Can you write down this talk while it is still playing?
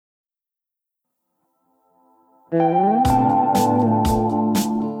Hi,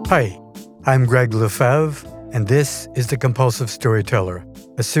 I'm Greg Lefebvre, and this is The Compulsive Storyteller,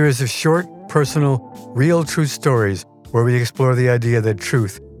 a series of short, personal, real true stories where we explore the idea that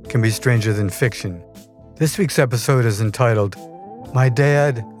truth can be stranger than fiction. This week's episode is entitled, My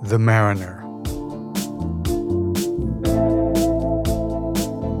Dad, the Mariner.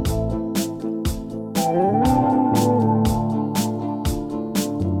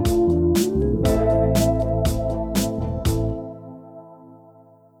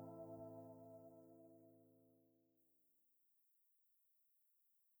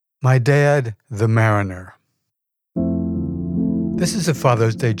 My Dad, the Mariner. This is a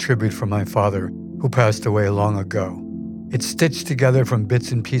Father's Day tribute from my father, who passed away long ago. It's stitched together from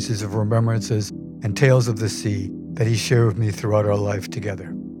bits and pieces of remembrances and tales of the sea that he shared with me throughout our life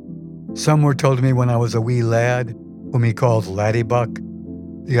together. Some were told to me when I was a wee lad, whom he called Laddie Buck,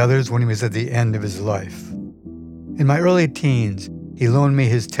 the others when he was at the end of his life. In my early teens, he loaned me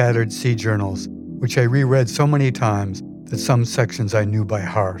his tattered sea journals, which I reread so many times that some sections I knew by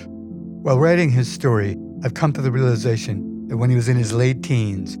heart. While writing his story, I've come to the realization that when he was in his late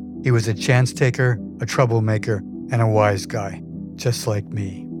teens, he was a chance taker, a troublemaker, and a wise guy, just like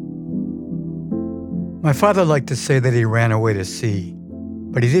me. My father liked to say that he ran away to sea,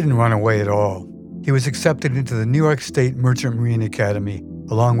 but he didn't run away at all. He was accepted into the New York State Merchant Marine Academy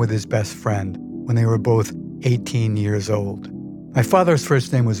along with his best friend when they were both 18 years old. My father's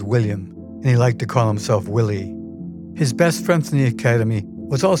first name was William, and he liked to call himself Willie. His best friend in the academy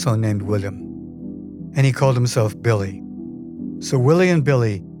was also named William, and he called himself Billy. So Willie and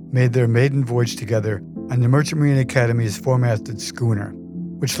Billy made their maiden voyage together on the Merchant Marine Academy's four-masted schooner,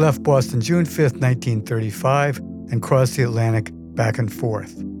 which left Boston June 5, 1935, and crossed the Atlantic back and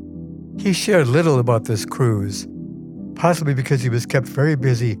forth. He shared little about this cruise, possibly because he was kept very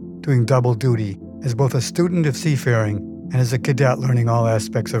busy doing double duty as both a student of seafaring and as a cadet learning all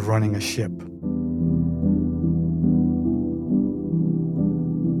aspects of running a ship.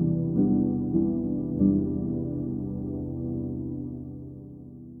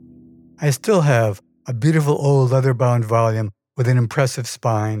 I still have a beautiful old leather-bound volume with an impressive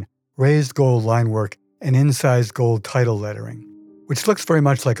spine, raised gold linework, and incised gold title lettering, which looks very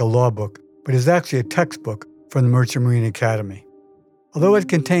much like a law book, but is actually a textbook from the Merchant Marine Academy. Although it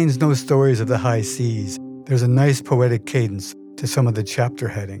contains no stories of the high seas, there's a nice poetic cadence to some of the chapter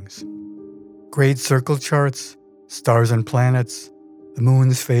headings. Great circle charts, stars and planets, the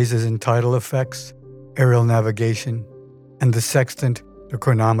moon's phases and tidal effects, aerial navigation, and the sextant, the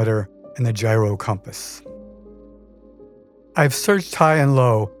chronometer, and the gyro compass. I've searched high and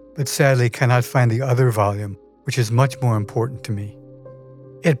low, but sadly cannot find the other volume, which is much more important to me.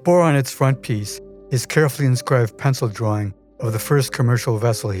 It bore on its front piece his carefully inscribed pencil drawing of the first commercial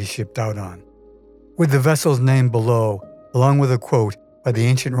vessel he shipped out on, with the vessel's name below, along with a quote by the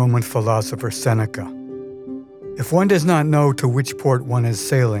ancient Roman philosopher Seneca. If one does not know to which port one is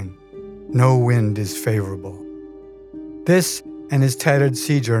sailing, no wind is favorable. This and his tattered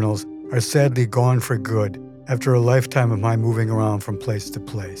sea journals are sadly gone for good after a lifetime of my moving around from place to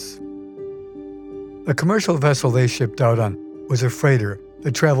place. The commercial vessel they shipped out on was a freighter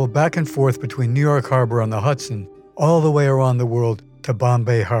that traveled back and forth between New York Harbor on the Hudson all the way around the world to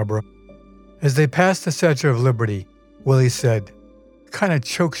Bombay Harbor. As they passed the Statue of Liberty, Willie said, "Kind of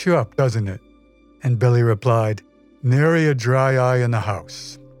chokes you up, doesn't it?" And Billy replied, "Nary a dry eye in the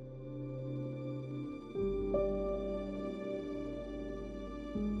house."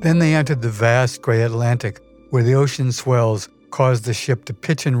 Then they entered the vast gray Atlantic, where the ocean swells caused the ship to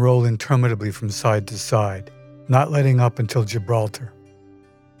pitch and roll interminably from side to side, not letting up until Gibraltar.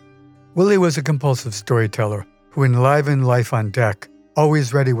 Willie was a compulsive storyteller who enlivened life on deck,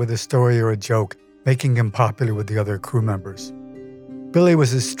 always ready with a story or a joke, making him popular with the other crew members. Billy was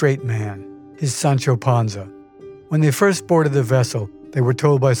his straight man, his Sancho Panza. When they first boarded the vessel, they were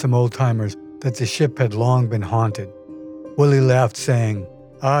told by some old-timers that the ship had long been haunted. Willie laughed, saying,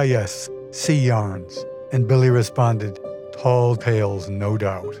 "Ah yes, sea yarns," and Billy responded, "Tall tales, no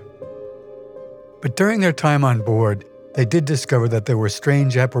doubt." But during their time on board, they did discover that there were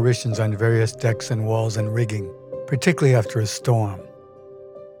strange apparitions on various decks and walls and rigging, particularly after a storm.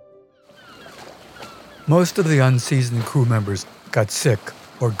 Most of the unseasoned crew members got sick,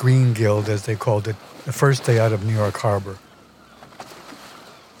 or green-gilled as they called it, the first day out of New York Harbor.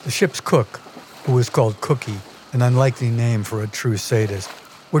 The ship's cook, who was called Cookie, an unlikely name for a true sadist,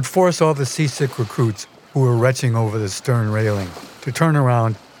 would force all the seasick recruits who were retching over the stern railing to turn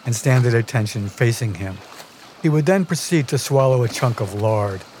around and stand at attention facing him. He would then proceed to swallow a chunk of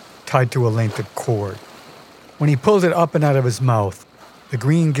lard, tied to a length of cord. When he pulled it up and out of his mouth, the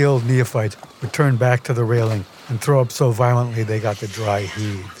green-gilled neophyte would turn back to the railing and throw up so violently they got the dry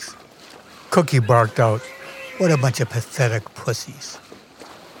heaves. Cookie barked out, "What a bunch of pathetic pussies."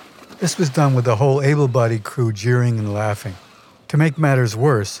 This was done with the whole able-bodied crew jeering and laughing. To make matters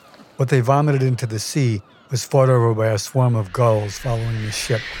worse, what they vomited into the sea was fought over by a swarm of gulls following the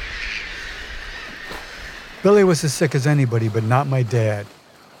ship. Billy was as sick as anybody, but not my dad.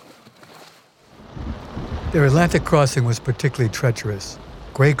 Their Atlantic crossing was particularly treacherous.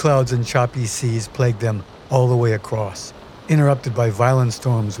 Gray clouds and choppy seas plagued them all the way across, interrupted by violent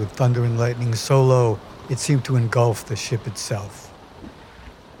storms with thunder and lightning so low it seemed to engulf the ship itself.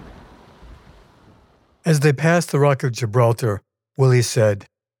 As they passed the Rock of Gibraltar, Willie said,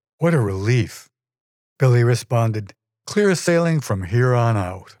 "What a relief." Billy responded, "Clear sailing from here on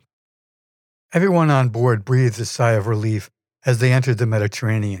out." Everyone on board breathed a sigh of relief as they entered the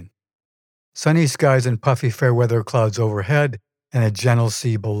Mediterranean. Sunny skies and puffy fair weather clouds overhead and a gentle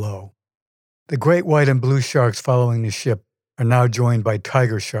sea below. The great white and blue sharks following the ship are now joined by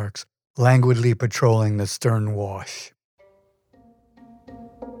tiger sharks languidly patrolling the stern wash.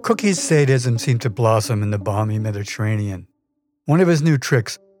 Cookie's sadism seemed to blossom in the balmy Mediterranean. One of his new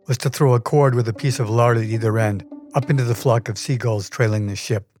tricks was to throw a cord with a piece of lard at either end up into the flock of seagulls trailing the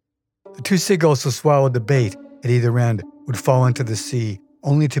ship. The two seagulls who swallowed the bait at either end would fall into the sea,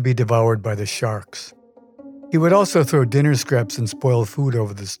 only to be devoured by the sharks. He would also throw dinner scraps and spoiled food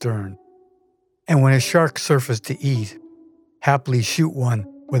over the stern. And when a shark surfaced to eat, happily shoot one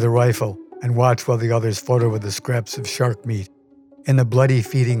with a rifle and watch while the others fought over the scraps of shark meat in the bloody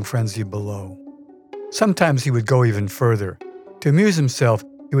feeding frenzy below. Sometimes he would go even further. To amuse himself,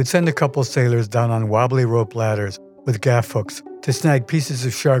 he would send a couple sailors down on wobbly rope ladders with gaff hooks to snag pieces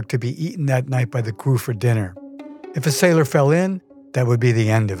of shark to be eaten that night by the crew for dinner. If a sailor fell in, that would be the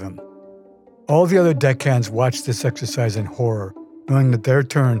end of him. All the other deckhands watched this exercise in horror, knowing that their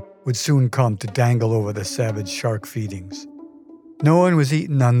turn would soon come to dangle over the savage shark feedings. No one was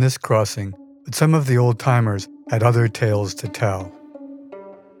eaten on this crossing, but some of the old-timers had other tales to tell.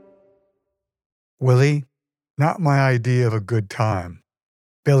 Willie, not my idea of a good time.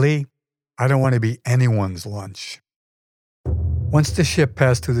 Billy, I don't want to be anyone's lunch. Once the ship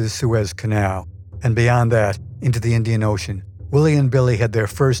passed through the Suez Canal, and beyond that, into the Indian Ocean, Willie and Billy had their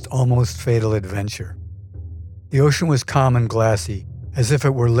first almost fatal adventure. The ocean was calm and glassy, as if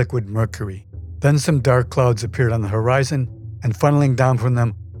it were liquid mercury. Then some dark clouds appeared on the horizon, and funneling down from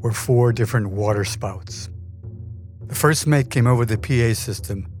them were 4 different water spouts. The first mate came over the PA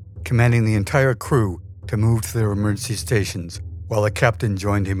system, commanding the entire crew to move to their emergency stations, while the captain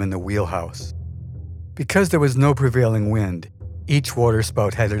joined him in the wheelhouse. Because there was no prevailing wind, each water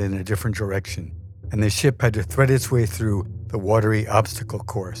spout headed in a different direction, and the ship had to thread its way through the watery obstacle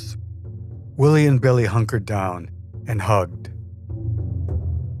course. Willie and Billy hunkered down and hugged.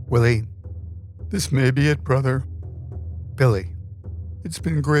 Willie, "This may be it, brother." Billy, "It's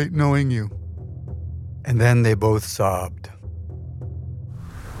been great knowing you." And then they both sobbed.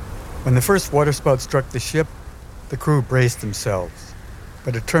 When the first waterspout struck the ship, the crew braced themselves,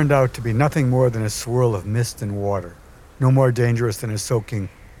 but it turned out to be nothing more than a swirl of mist and water, no more dangerous than a soaking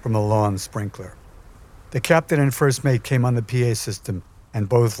from a lawn sprinkler. The captain and first mate came on the PA system and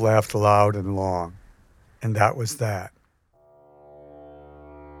both laughed loud and long. And that was that.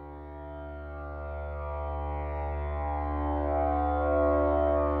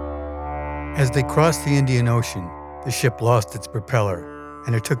 As they crossed the Indian Ocean, the ship lost its propeller,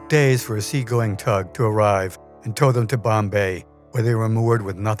 and it took days for a seagoing tug to arrive and tow them to Bombay, where they were moored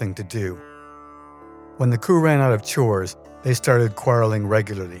with nothing to do. When the crew ran out of chores, they started quarreling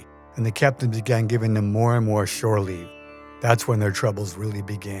regularly, and the captain began giving them more and more shore leave. That's when their troubles really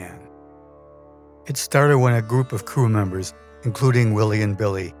began. It started when a group of crew members, including Willie and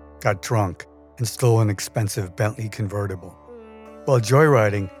Billy, got drunk and stole an expensive Bentley convertible. While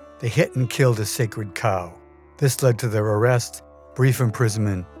joyriding, they hit and killed a sacred cow. This led to their arrest, brief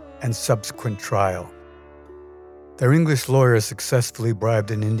imprisonment, and subsequent trial. Their English lawyer successfully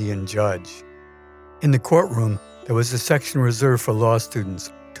bribed an Indian judge. In the courtroom, there was a section reserved for law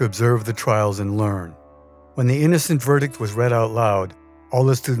students to observe the trials and learn. When the innocent verdict was read out loud, all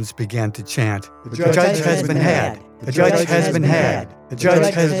the students began to chant, "The judge has been had! The judge has been had! The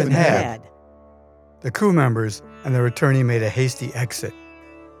judge has been had!" The crew members and their attorney made a hasty exit.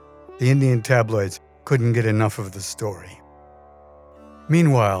 The Indian tabloids couldn't get enough of the story.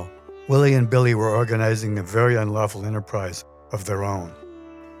 Meanwhile, Willie and Billy were organizing a very unlawful enterprise of their own.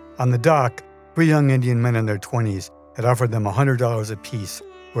 On the dock, 3 young Indian men in their 20s had offered them $100 apiece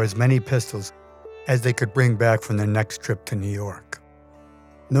for as many pistols as they could bring back from their next trip to New York.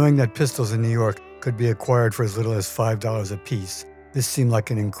 Knowing that pistols in New York could be acquired for as little as $5 apiece, this seemed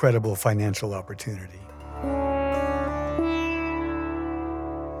like an incredible financial opportunity.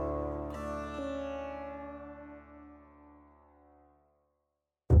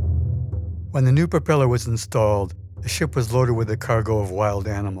 When the new propeller was installed, the ship was loaded with a cargo of wild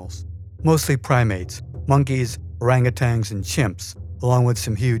animals, mostly primates, monkeys, orangutans, and chimps, along with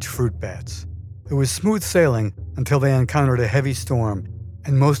some huge fruit bats. It was smooth sailing until they encountered a heavy storm,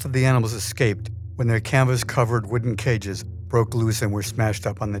 and most of the animals escaped when their canvas-covered wooden cages broke loose and were smashed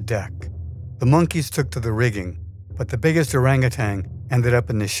up on the deck. The monkeys took to the rigging, but the biggest orangutan ended up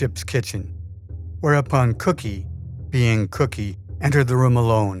in the ship's kitchen, whereupon Cookie, being Cookie, entered the room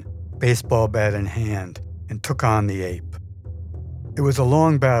alone, baseball bat in hand, and took on the ape. It was a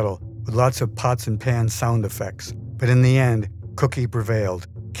long battle with lots of pots and pans sound effects, but in the end, Cookie prevailed,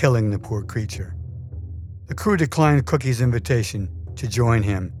 killing the poor creature. The crew declined Cookie's invitation to join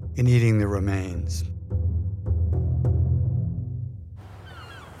him in eating the remains.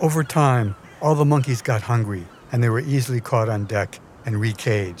 Over time, all the monkeys got hungry, and they were easily caught on deck and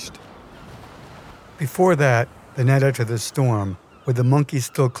recaged. Before that, the night after the storm, with the monkeys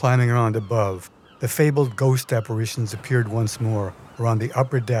still climbing around above, the fabled ghost apparitions appeared once more around the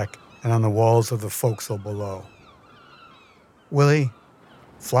upper deck and on the walls of the forecastle below. Willie,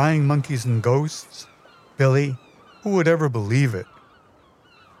 flying monkeys and ghosts? Billy, who would ever believe it?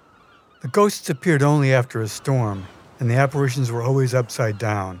 The ghosts appeared only after a storm, and the apparitions were always upside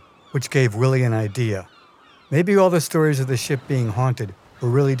down, which gave Willie an idea. Maybe all the stories of the ship being haunted were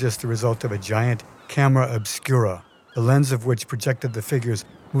really just the result of a giant camera obscura, the lens of which projected the figures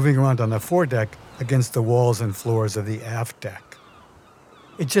moving around on the foredeck against the walls and floors of the aft deck.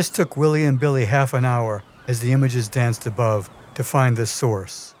 It just took Willie and Billy half an hour as the images danced above to find the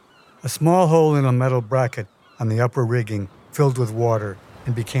source. A small hole in a metal bracket on the upper rigging filled with water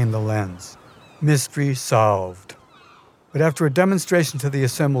and became the lens. Mystery solved. But after a demonstration to the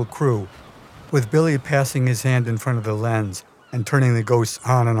assembled crew, with Billy passing his hand in front of the lens and turning the ghosts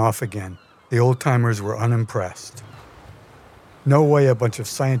on and off again, the old-timers were unimpressed. No way a bunch of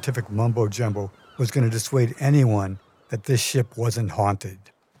scientific mumbo-jumbo was going to dissuade anyone that this ship wasn't haunted.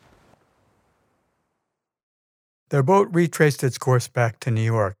 Their boat retraced its course back to New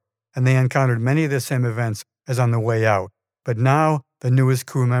York, and they encountered many of the same events as on the way out, but now the newest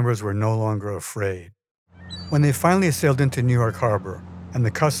crew members were no longer afraid. When they finally sailed into New York Harbor and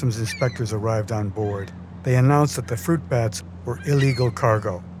the customs inspectors arrived on board, they announced that the fruit bats were illegal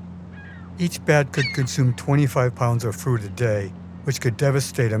cargo. Each bat could consume 25 pounds of fruit a day, which could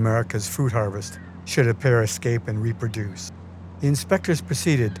devastate America's fruit harvest should a pair escape and reproduce. The inspectors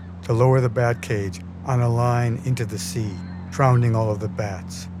proceeded to lower the bat cage on a line into the sea, drowning all of the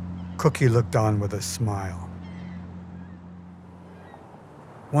bats. Cookie looked on with a smile.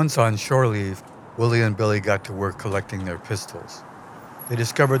 Once on shore leave, Willie and Billy got to work collecting their pistols. They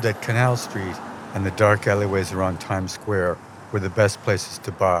discovered that Canal Street and the dark alleyways around Times Square were the best places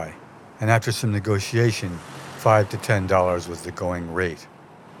to buy, and after some negotiation, $5 to $10 was the going rate.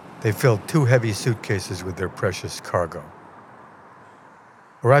 They filled 2 heavy suitcases with their precious cargo.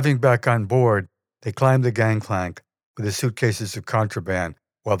 Arriving back on board, they climbed the gangplank with the suitcases of contraband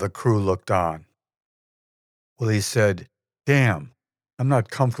while the crew looked on. Willie said, "Damn, I'm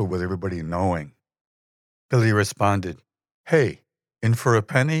not comfortable with everybody knowing." Billy responded, "Hey, in for a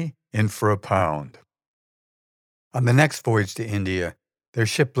penny, in for a pound." On the next voyage to India, their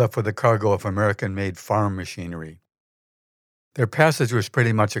ship left with a cargo of American-made farm machinery. Their passage was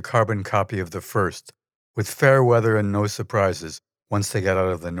pretty much a carbon copy of the first, with fair weather and no surprises once they got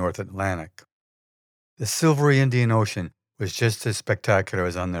out of the North Atlantic. The silvery Indian Ocean was just as spectacular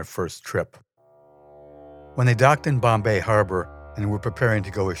as on their first trip. When they docked in Bombay Harbor and were preparing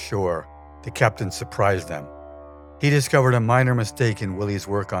to go ashore, the captain surprised them. He discovered a minor mistake in Willie's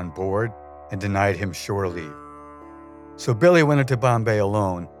work on board and denied him shore leave. So Billy went into Bombay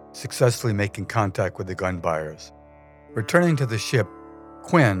alone, successfully making contact with the gun buyers. Returning to the ship,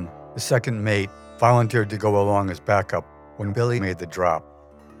 Quinn, the second mate, volunteered to go along as backup when Billy made the drop.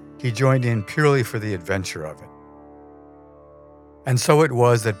 He joined in purely for the adventure of it. And so it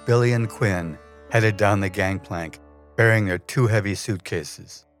was that Billy and Quinn headed down the gangplank, bearing their 2 heavy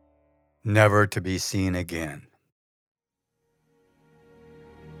suitcases, never to be seen again.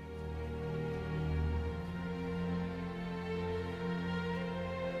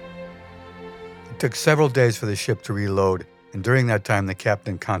 It took several days for the ship to reload, and during that time the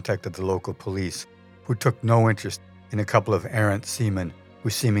captain contacted the local police, who took no interest in a couple of errant seamen who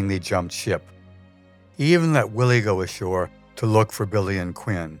seemingly jumped ship. He even let Willie go ashore to look for Billy and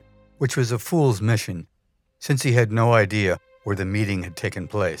Quinn, which was a fool's mission, since he had no idea where the meeting had taken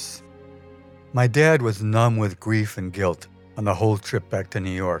place. My dad was numb with grief and guilt on the whole trip back to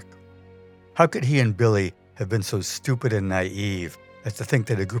New York. How could he and Billy have been so stupid and naive as to think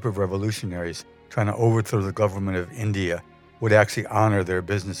that a group of revolutionaries trying to overthrow the government of India would actually honor their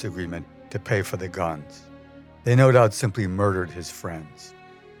business agreement to pay for the guns. They no doubt simply murdered his friends.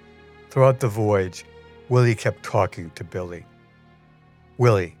 Throughout the voyage, Willie kept talking to Billy.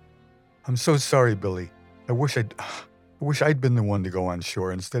 Willie, I'm so sorry, Billy. I wish I'd been the one to go on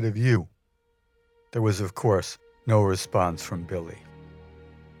shore instead of you. There was, of course, no response from Billy.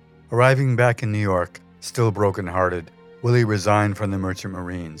 Arriving back in New York, still broken-hearted, Willie resigned from the Merchant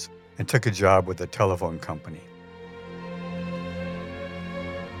Marines and took a job with a telephone company.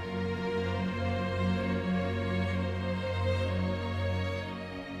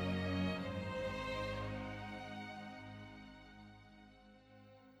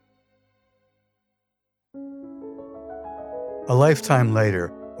 A lifetime later,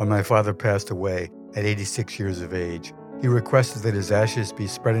 when my father passed away at 86 years of age, he requested that his ashes be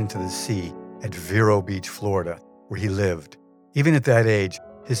spread into the sea at Vero Beach, Florida, where he lived. Even at that age,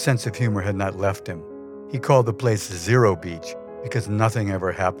 his sense of humor had not left him. He called the place Zero Beach because nothing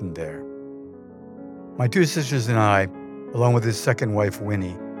ever happened there. My two sisters and I, along with his second wife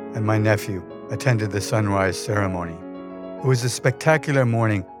Winnie and my nephew, attended the sunrise ceremony. It was a spectacular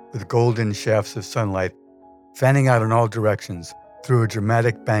morning with golden shafts of sunlight fanning out in all directions through a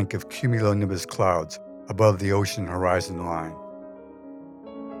dramatic bank of cumulonimbus clouds above the ocean horizon line.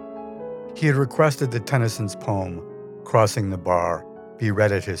 He had requested that Tennyson's poem, Crossing the Bar, be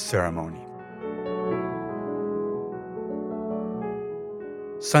read at his ceremony.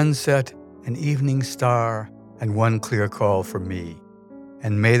 Sunset, an evening star, and one clear call for me,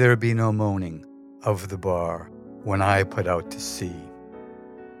 and may there be no moaning of the bar when I put out to sea.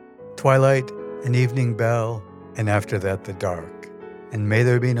 Twilight, an evening bell, and after that the dark, and may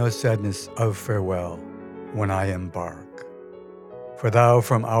there be no sadness of farewell when I embark. For thou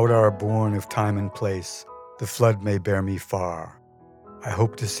from out our bourne of time and place, the flood may bear me far. I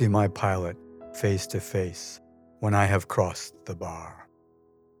hope to see my pilot face to face when I have crossed the bar.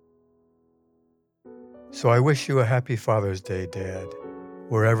 So I wish you a happy Father's Day, Dad,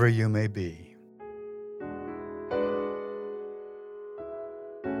 wherever you may be.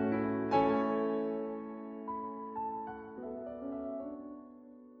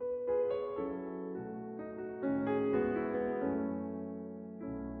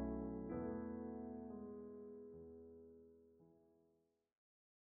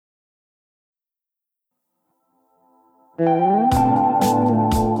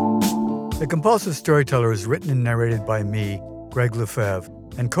 The Compulsive Storyteller is written and narrated by me, Greg Lefebvre,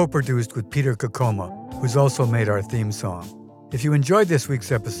 and co-produced with Peter Kokoma, who's also made our theme song. If you enjoyed this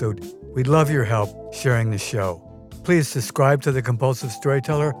week's episode, we'd love your help sharing the show. Please subscribe to The Compulsive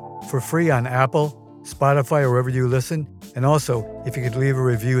Storyteller for free on Apple, Spotify, or wherever you listen. And also, if you could leave a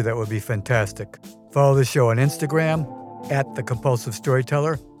review, that would be fantastic. Follow the show on Instagram @The Compulsive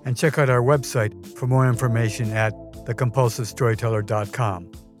Storyteller, and check out our website for more information at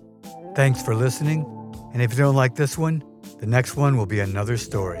thecompulsivestoryteller.com. Thanks for listening, and if you don't like this one, the next one will be another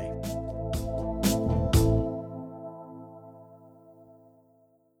story.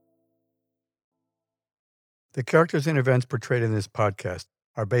 The characters and events portrayed in this podcast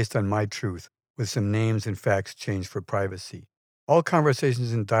are based on my truth, with some names and facts changed for privacy. All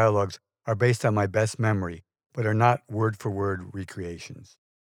conversations and dialogues are based on my best memory, but are not word-for-word recreations.